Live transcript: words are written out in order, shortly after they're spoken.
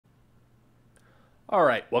All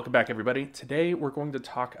right, welcome back everybody. Today we're going to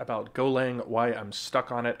talk about Golang, why I'm stuck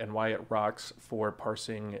on it, and why it rocks for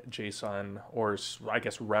parsing JSON or I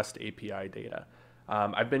guess REST API data.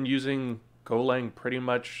 I've been using Golang pretty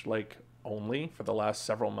much like only for the last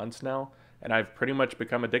several months now, and I've pretty much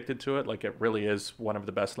become addicted to it. Like it really is one of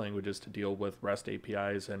the best languages to deal with REST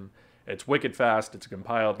APIs, and it's wicked fast, it's a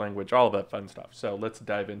compiled language, all of that fun stuff. So let's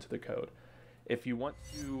dive into the code. If you want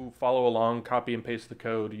to follow along, copy and paste the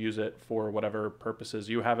code, use it for whatever purposes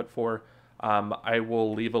you have it for, I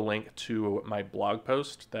will leave a link to my blog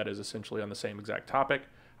post that is essentially on the same exact topic.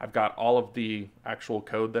 I've got all of the actual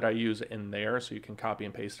code that I use in there, so you can copy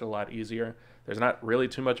and paste it a lot easier. There's not really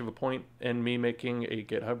too much of a point in me making a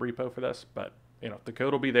GitHub repo for this, but the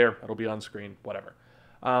code will be there, it'll be on screen, whatever.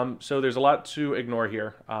 So there's a lot to ignore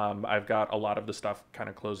here. I've got a lot of the stuff kind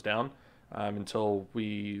of closed down. Until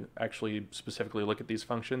we actually specifically look at these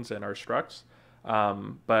functions and our structs.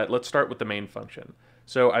 But let's start with the main function.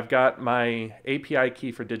 So I've got my API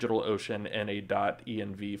key for DigitalOcean in a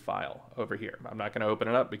 .env file over here. I'm not going to open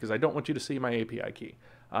it up because I don't want you to see my API key.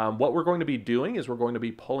 What we're going to be doing is we're going to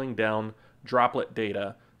be pulling down droplet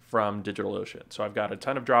data from DigitalOcean. So I've got a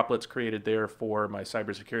ton of droplets created there for my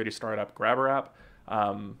cybersecurity startup Grabber app.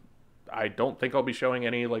 I don't think I'll be showing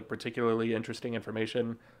any like particularly interesting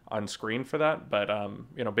information on screen for that, but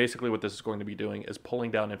basically what this is going to be doing is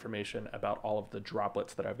pulling down information about all of the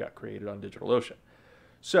droplets that I've got created on DigitalOcean.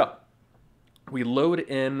 So we load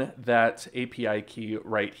in that API key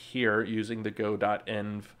right here using the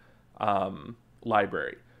go.env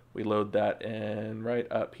library. We load that in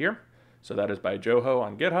right up here. So that is by Joho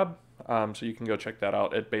on GitHub. So you can go check that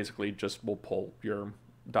out. It basically just will pull your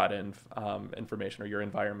 .env information or your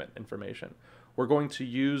environment information. We're going to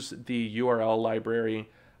use the URL library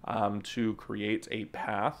to create a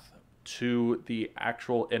path to the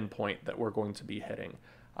actual endpoint that we're going to be hitting.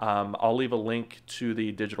 I'll leave a link to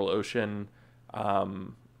the DigitalOcean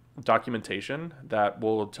documentation that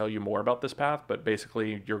will tell you more about this path, but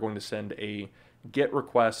basically you're going to send a GET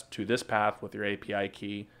request to this path with your API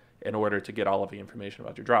key in order to get all of the information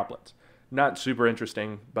about your droplets. Not super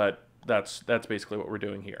interesting, but that's basically what we're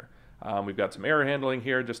doing here. We've got some error handling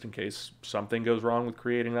here just in case something goes wrong with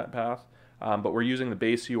creating that path. But we're using the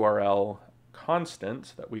base URL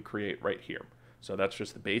constant that we create right here. So that's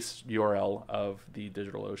just the base URL of the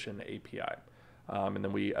DigitalOcean API. And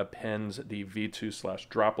then we append the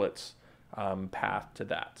v2/droplets path to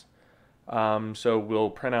that. So we'll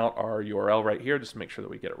print out our URL right here just to make sure that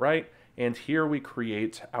we get it right. And here we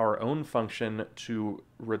create our own function to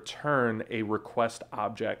return a request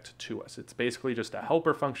object to us. It's basically just a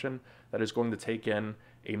helper function that is going to take in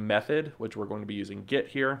a method, which we're going to be using get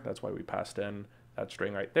here. That's why we passed in that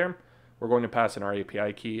string right there. We're going to pass in our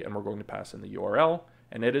API key, and we're going to pass in the URL,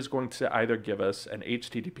 and it is going to either give us an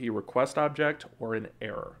HTTP request object or an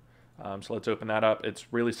error. So let's open that up.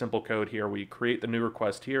 It's really simple code here. We create the new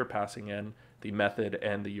request here, passing in the method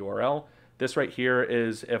and the URL. This right here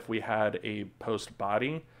is if we had a post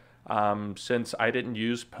body. Since I didn't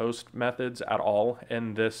use post methods at all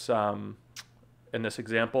in this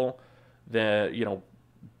example,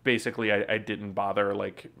 basically I didn't bother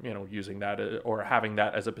using that or having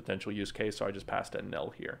that as a potential use case, so I just passed in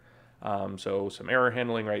nil here. So some error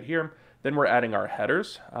handling right here. Then we're adding our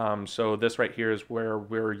headers. So this right here is where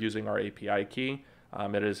we're using our API key.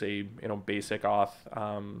 It is a basic auth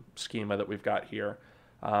schema that we've got here.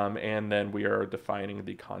 And then we are defining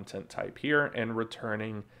the content type here and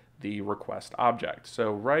returning the request object.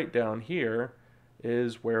 So right down here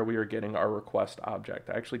is where we are getting our request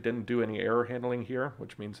object. I actually didn't do any error handling here,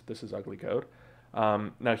 which means that this is ugly code.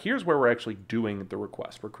 Now here's where we're actually doing the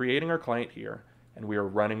request. We're creating our client here, and we are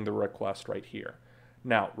running the request right here.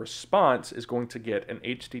 Now response is going to get an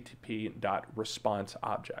http.response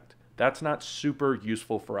object. That's not super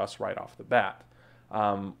useful for us right off the bat.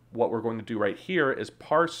 What we're going to do right here is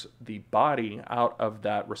parse the body out of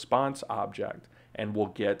that response object, and we'll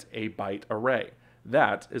get a byte array.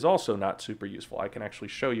 That is also not super useful. I can actually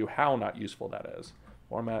show you how not useful that is.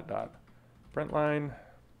 Format.println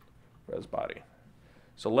resBody.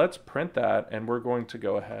 So let's print that, and we're going to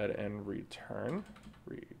go ahead and return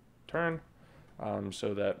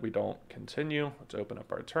so that we don't continue. Let's open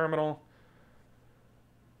up our terminal.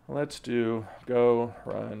 Let's do go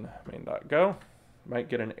run main.go. Might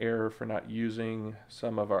get an error for not using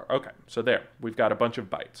some of our, okay, so there, we've got a bunch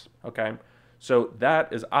of bytes, okay? So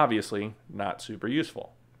that is obviously not super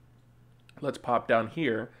useful. Let's pop down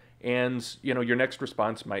here, and your next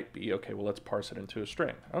response might be, okay, well, let's parse it into a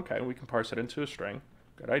string. Okay, we can parse it into a string.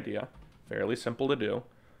 Good idea. Fairly simple to do.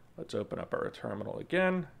 Let's open up our terminal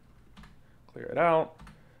again, clear it out,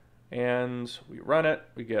 and we run it.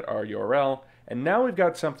 We get our URL, And now we've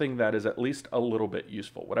got something that is at least a little bit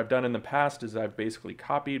useful. What I've done in the past is I've basically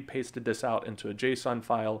copied, pasted this out into a JSON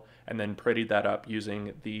file, and then prettied that up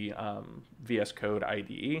using the VS Code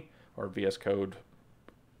IDE or VS Code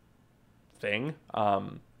thing. I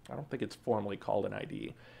don't think it's formally called an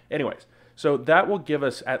IDE. Anyways, so that will give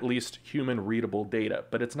us at least human readable data,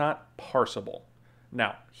 but it's not parsable.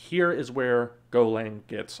 Now, here is where Golang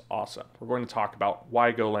gets awesome. We're going to talk about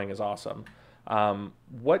why Golang is awesome.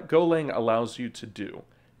 What Golang allows you to do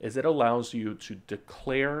is it allows you to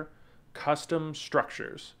declare custom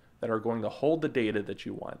structures that are going to hold the data that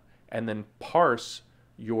you want and then parse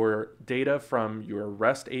your data from your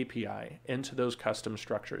REST API into those custom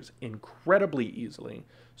structures incredibly easily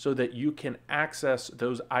so that you can access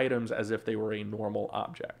those items as if they were a normal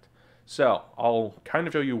object. So I'll kind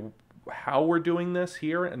of show you how we're doing this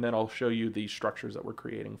here, and then I'll show you the structures that we're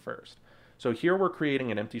creating first. So here we're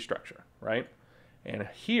creating an empty structure, right? And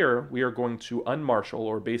here we are going to unmarshal,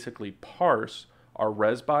 or basically parse, our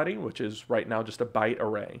res body, which is right now just a byte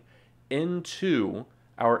array, into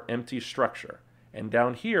our empty structure. And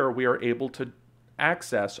down here we are able to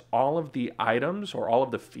access all of the items or all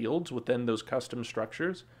of the fields within those custom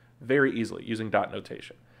structures very easily using dot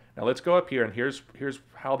notation. Now let's go up here, and here's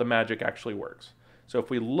how the magic actually works. So if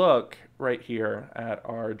we look right here at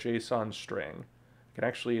our JSON string, I can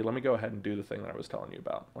actually, let me go ahead and do the thing that I was telling you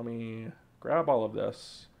about. Let me grab all of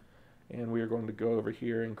this, and we are going to go over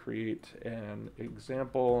here and create an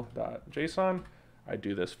example.json. I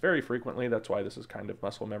do this very frequently. That's why this is kind of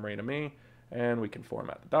muscle memory to me. And we can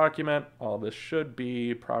format the document. All this should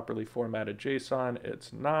be properly formatted JSON.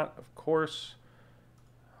 It's not, of course.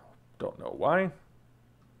 Don't know why.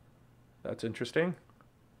 That's interesting.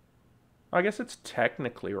 I guess it's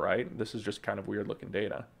technically right. This is just kind of weird looking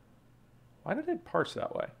data. Why did it parse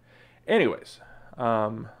that way? Anyways,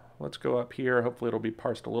 let's go up here. Hopefully it'll be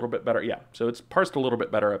parsed a little bit better. Yeah, so it's parsed a little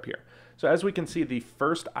bit better up here. So as we can see, the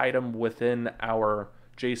first item within our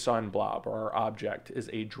JSON blob or our object is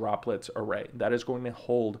a droplets array. That is going to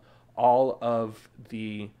hold all of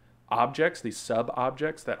the objects, these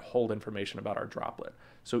sub-objects that hold information about our droplet.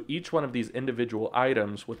 So each one of these individual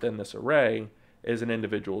items within this array is an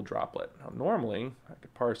individual droplet. Now normally I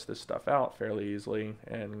could parse this stuff out fairly easily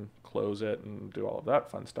and close it and do all of that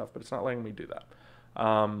fun stuff, but it's not letting me do that.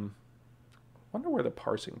 Wonder where the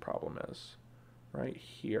parsing problem is. Right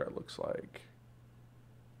here it looks like.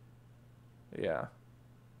 Yeah.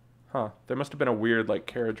 Huh. There must have been a weird like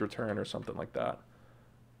carriage return or something like that.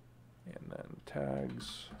 And then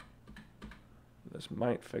tags. This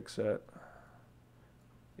might fix it.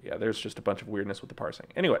 Yeah, there's just a bunch of weirdness with the parsing.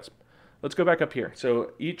 Anyways, let's go back up here.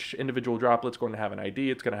 So each individual droplet's going to have an ID.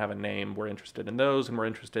 It's going to have a name. We're interested in those, and we're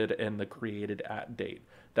interested in the created at date.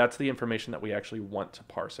 That's the information that we actually want to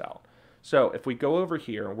parse out. So if we go over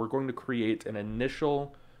here, we're going to create an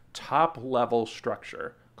initial top level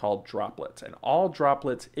structure called droplets. And all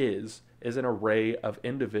droplets is an array of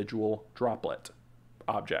individual droplet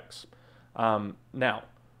objects. Now,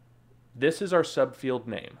 this is our subfield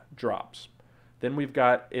name, drops. Then we've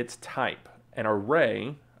got its type, an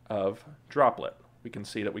array of droplet. We can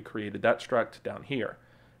see that we created that struct down here.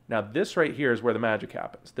 Now this right here is where the magic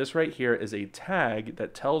happens. This right here is a tag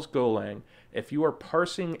that tells Golang if you are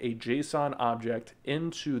parsing a JSON object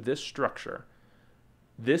into this structure,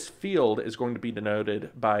 this field is going to be denoted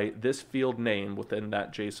by this field name within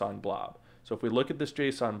that JSON blob. So if we look at this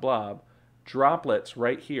JSON blob, droplets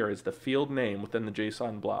right here is the field name within the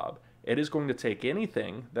JSON blob. It is going to take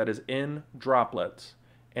anything that is in droplets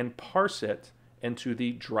and parse it into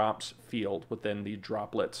the drops field within the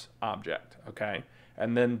droplets object, okay?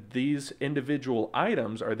 And then these individual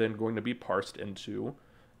items are then going to be parsed into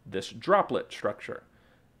this droplet structure.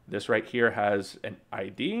 This right here has an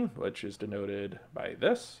ID, which is denoted by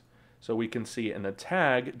this. So we can see in the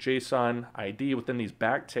tag JSON ID within these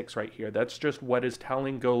backticks right here, that's just what is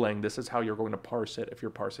telling Golang this is how you're going to parse it if you're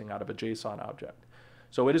parsing out of a JSON object.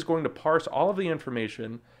 So it is going to parse all of the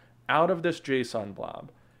information out of this JSON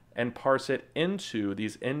blob and parse it into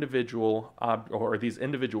these individual these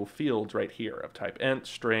individual fields right here of type int,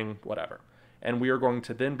 string, whatever. And we are going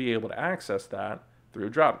to then be able to access that through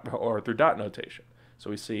dot notation. So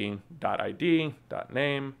we see .id,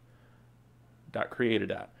 .name,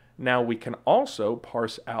 .created at. Now we can also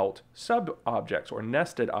parse out sub-objects or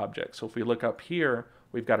nested objects. So if we look up here,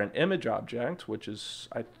 we've got an image object, which is,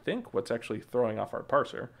 I think, what's actually throwing off our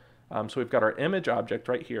parser. So we've got our image object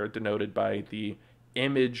right here denoted by the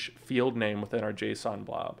image field name within our JSON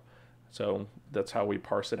blob. So that's how we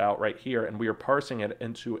parse it out right here. And we are parsing it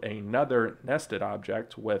into another nested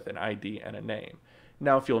object with an ID and a name.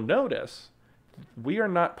 Now, if you'll notice, we are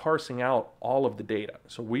not parsing out all of the data.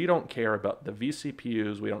 So we don't care about the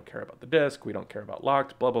vCPUs, we don't care about the disk, we don't care about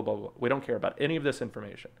locked, blah, blah, blah, blah. We don't care about any of this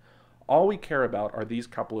information. All we care about are these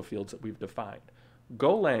couple of fields that we've defined.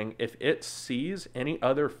 Golang, if it sees any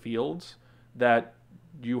other fields that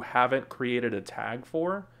you haven't created a tag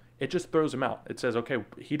for, it just throws them out. It says, okay,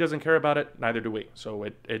 he doesn't care about it, neither do we. So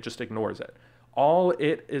it just ignores it. All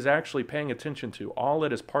it is actually paying attention to, all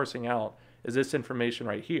it is parsing out is this information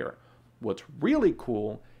right here. What's really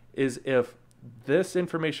cool is if this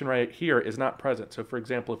information right here is not present. So for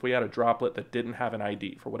example, if we had a droplet that didn't have an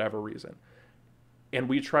ID for whatever reason, and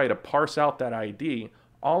we try to parse out that ID,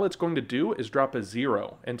 all it's going to do is drop a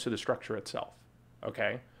 0 into the structure itself,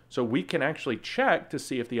 okay? So we can actually check to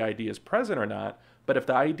see if the ID is present or not, but if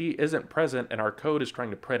the ID isn't present and our code is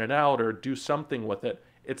trying to print it out or do something with it,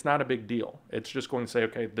 it's not a big deal. It's just going to say,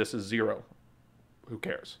 okay, this is 0. Who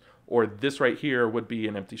cares? Or this right here would be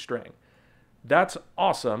an empty string. That's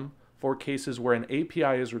awesome for cases where an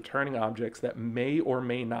API is returning objects that may or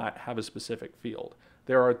may not have a specific field.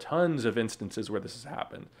 There are tons of instances where this has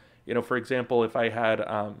happened. You know, for example, if I had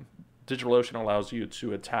DigitalOcean allows you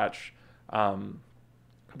to attach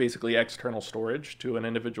basically external storage to an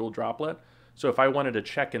individual droplet. So if I wanted to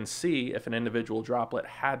check and see if an individual droplet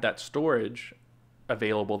had that storage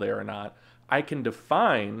available there or not, I can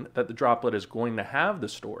define that the droplet is going to have the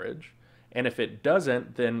storage. And if it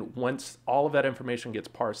doesn't, then once all of that information gets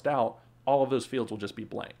parsed out, all of those fields will just be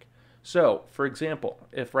blank. So, for example,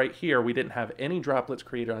 if right here we didn't have any droplets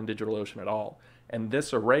created on DigitalOcean at all, and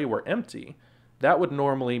this array were empty, that would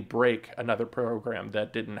normally break another program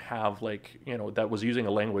that didn't have, like, you know, that was using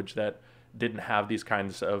a language that didn't have these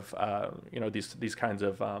kinds of, you know, these kinds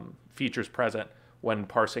of features present when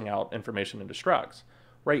parsing out information into structs.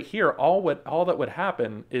 Right here, all that would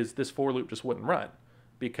happen is this for loop just wouldn't run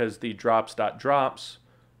because the drops.drops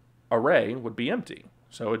array would be empty.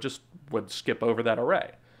 So it just would skip over that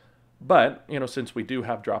array. But, you know, since we do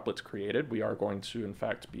have droplets created, we are going to, in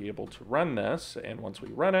fact, be able to run this. And once we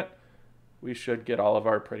run it, we should get all of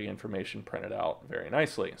our pretty information printed out very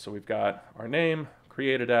nicely. So we've got our name,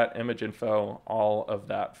 created at, image info, all of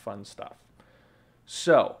that fun stuff.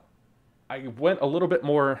 So I went a little bit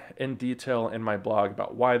more in detail in my blog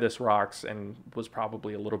about why this rocks and was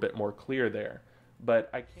probably a little bit more clear there. But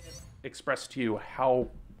I can't express to you how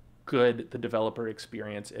good the developer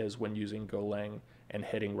experience is when using Golang and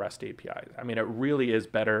hitting REST APIs. I mean, it really is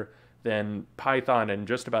better than Python and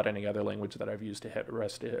just about any other language that I've used to hit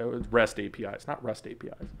REST APIs, not REST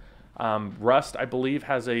APIs. Rust, I believe,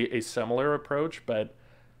 has a similar approach, but,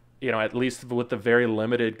 you know, at least with the very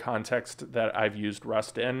limited context that I've used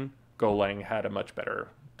Rust in, Golang had a much better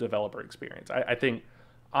developer experience. I think,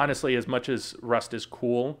 honestly, as much as Rust is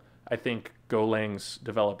cool, I think Golang's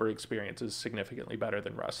developer experience is significantly better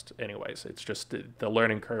than Rust anyways. It's just the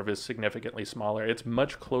learning curve is significantly smaller. It's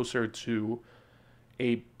much closer to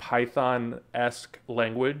a Python-esque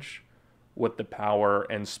language with the power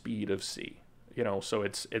and speed of C. You know, so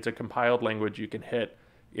it's a compiled language. You can hit,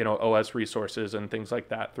 you know, OS resources and things like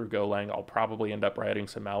that through Golang. I'll probably end up writing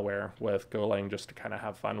some malware with Golang just to kind of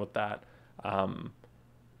have fun with that.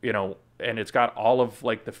 You know, and it's got all of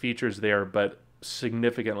like the features there, but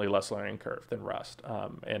significantly less learning curve than Rust.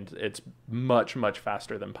 And it's much, much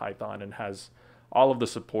faster than Python and has all of the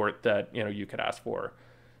support that, you know, you could ask for.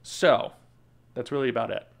 So that's really about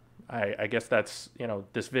it. I guess that's, you know,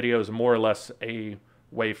 this video is more or less a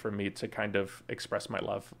way for me to kind of express my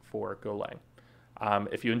love for Golang.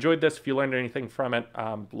 If you enjoyed this, if you learned anything from it,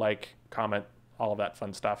 like, comment, all of that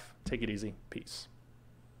fun stuff. Take it easy. Peace.